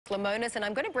Flamonis, and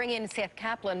I'm going to bring in Seth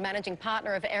Kaplan, managing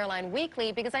partner of Airline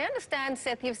Weekly, because I understand,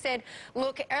 Seth, you've said,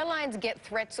 look, airlines get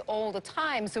threats all the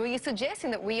time. So are you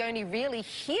suggesting that we only really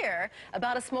hear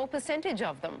about a small percentage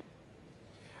of them?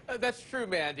 That's true,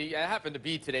 Mandy. I happened to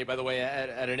be today, by the way,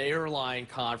 at an airline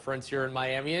conference here in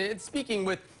Miami. And speaking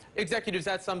with executives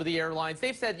at some of the airlines,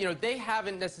 they've said, they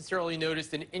haven't necessarily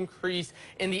noticed an increase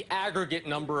in the aggregate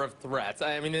number of threats.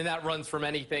 I mean, and that runs from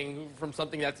anything from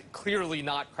something that's clearly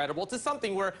not credible to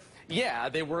something where, yeah,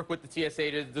 they work with the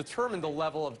TSA to determine the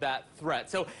level of that threat.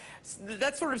 So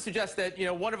that sort of suggests that,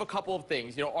 one of a couple of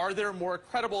things. Are there more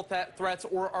credible threats,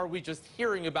 or are we just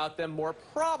hearing about them more?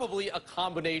 Probably a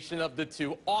combination of the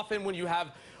two. Often when you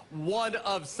have one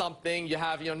of something, you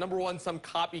have, number one, some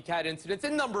copycat incidents,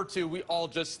 and number two, we all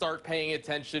just start paying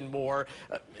attention more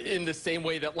in the same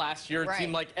way that last year it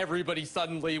seemed like everybody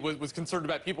suddenly was concerned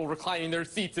about people reclining their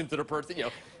seats into the person.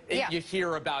 You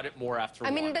hear about it more after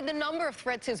I mean, the number of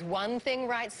threats is one thing,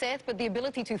 right, Seth? But the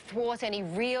ability to thwart any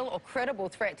real or credible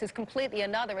threats is completely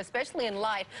another, especially in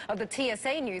light of the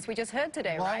TSA news we just heard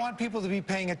today, well, right? I want people to be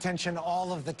paying attention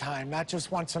all of the time, not just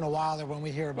once in a while or when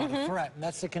we hear about a threat. And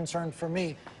that's the concern for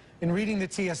me. In reading the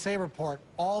TSA report,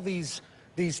 all these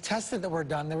tests that were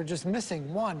done, they were just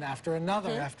missing one after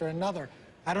another after another.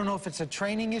 I don't know if it's a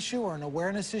training issue or an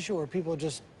awareness issue or people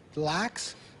just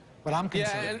lax, but I'm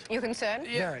concerned. You're concerned?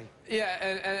 Very.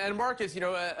 Yeah, and Marcus,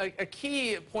 a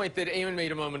key point that Eamon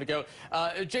made a moment ago,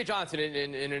 Jay Johnson,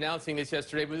 in announcing this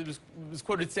yesterday, was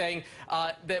quoted saying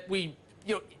that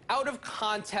out of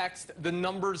context, the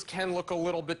numbers can look a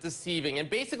little bit deceiving. And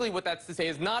basically what that's to say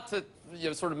is not to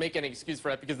sort of make any excuse for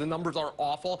that, because the numbers are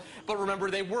awful. But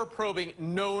remember, they were probing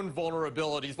known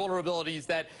vulnerabilities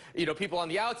that people on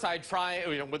the outside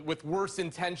with worse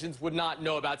intentions would not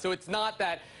know about. So it's not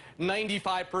that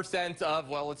 95% of,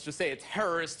 well, let's just say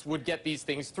terrorists would get these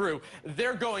things through.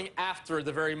 They're going after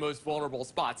the very most vulnerable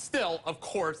spots. Still, of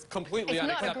course, completely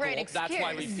unacceptable. Not a great excuse. That's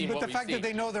why we've seen what we've seen. But the fact that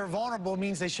they know they're vulnerable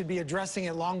means they should be addressing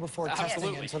it long before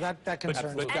testing it. So that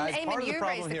concerns me. And guys, Eamon, you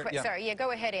raised the question. Sorry, go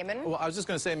ahead, Eamon. Well, I was just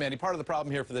going to say, Mandy, part of the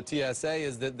problem here for the TSA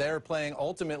is that they're playing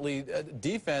ultimately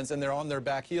defense, and they're on their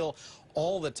back heel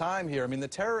all the time here. I mean, the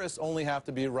terrorists only have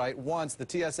to be right once. The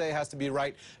TSA has to be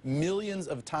right millions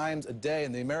of times a day,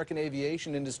 and the American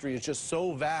aviation industry is just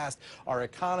so vast. Our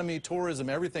economy, tourism,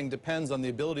 everything depends on the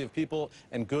ability of people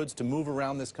and goods to move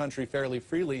around this country fairly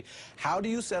freely. How do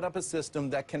you set up a system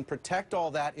that can protect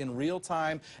all that in real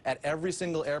time at every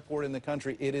single airport in the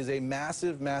country? It is a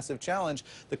massive, massive challenge.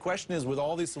 The question is, with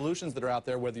all these solutions that are out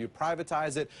there, whether you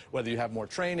privatize it, whether you have more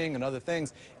training and other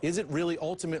things, is it really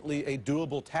ultimately a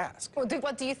doable task? Well,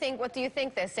 what do you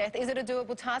think there, Seth? Is it a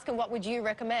doable task, and what would you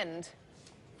recommend?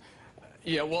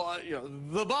 Yeah, well,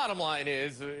 the bottom line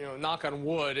is, knock on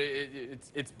wood,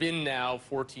 it's been now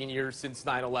 14 years since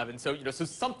 9/11. So, so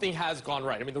something has gone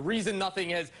right. I mean, the reason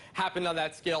nothing has happened on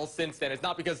that scale since then is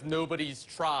not because nobody's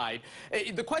tried.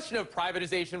 The question of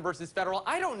privatization versus federal,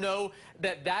 I don't know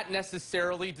that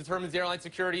necessarily determines airline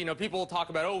security. People talk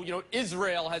about,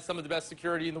 Israel has some of the best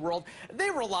security in the world. They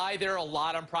rely there a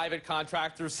lot on private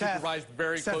contractors, supervised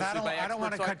very closely by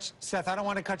experts. Seth, I don't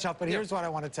want to cut you off, but here's what I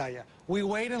want to tell you. We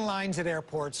wait in lines at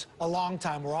airports a long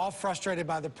time. We're all frustrated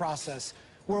by the process.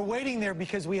 We're waiting there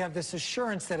because we have this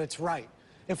assurance that it's right.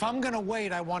 If I'm going to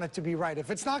wait, I want it to be right. If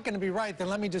it's not going to be right, then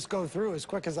let me just go through as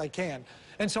quick as I can.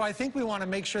 And so I think we want to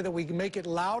make sure that we make it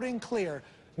loud and clear.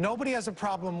 Nobody has a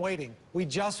problem waiting. We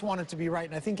just want it to be right.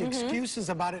 And I think excuses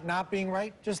about it not being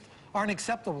right just aren't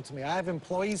acceptable to me. I have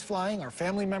employees flying. Our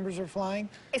family members are flying.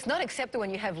 It's not acceptable when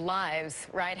you have lives,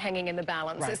 right, hanging in the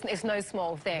balance. Right. It's no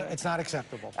small thing. It's not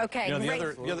acceptable. Okay,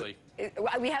 the other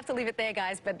we have to leave it there,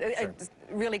 guys, but a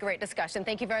really great discussion.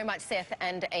 Thank you very much, Seth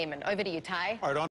and Eamon. Over to you, Ty. All right,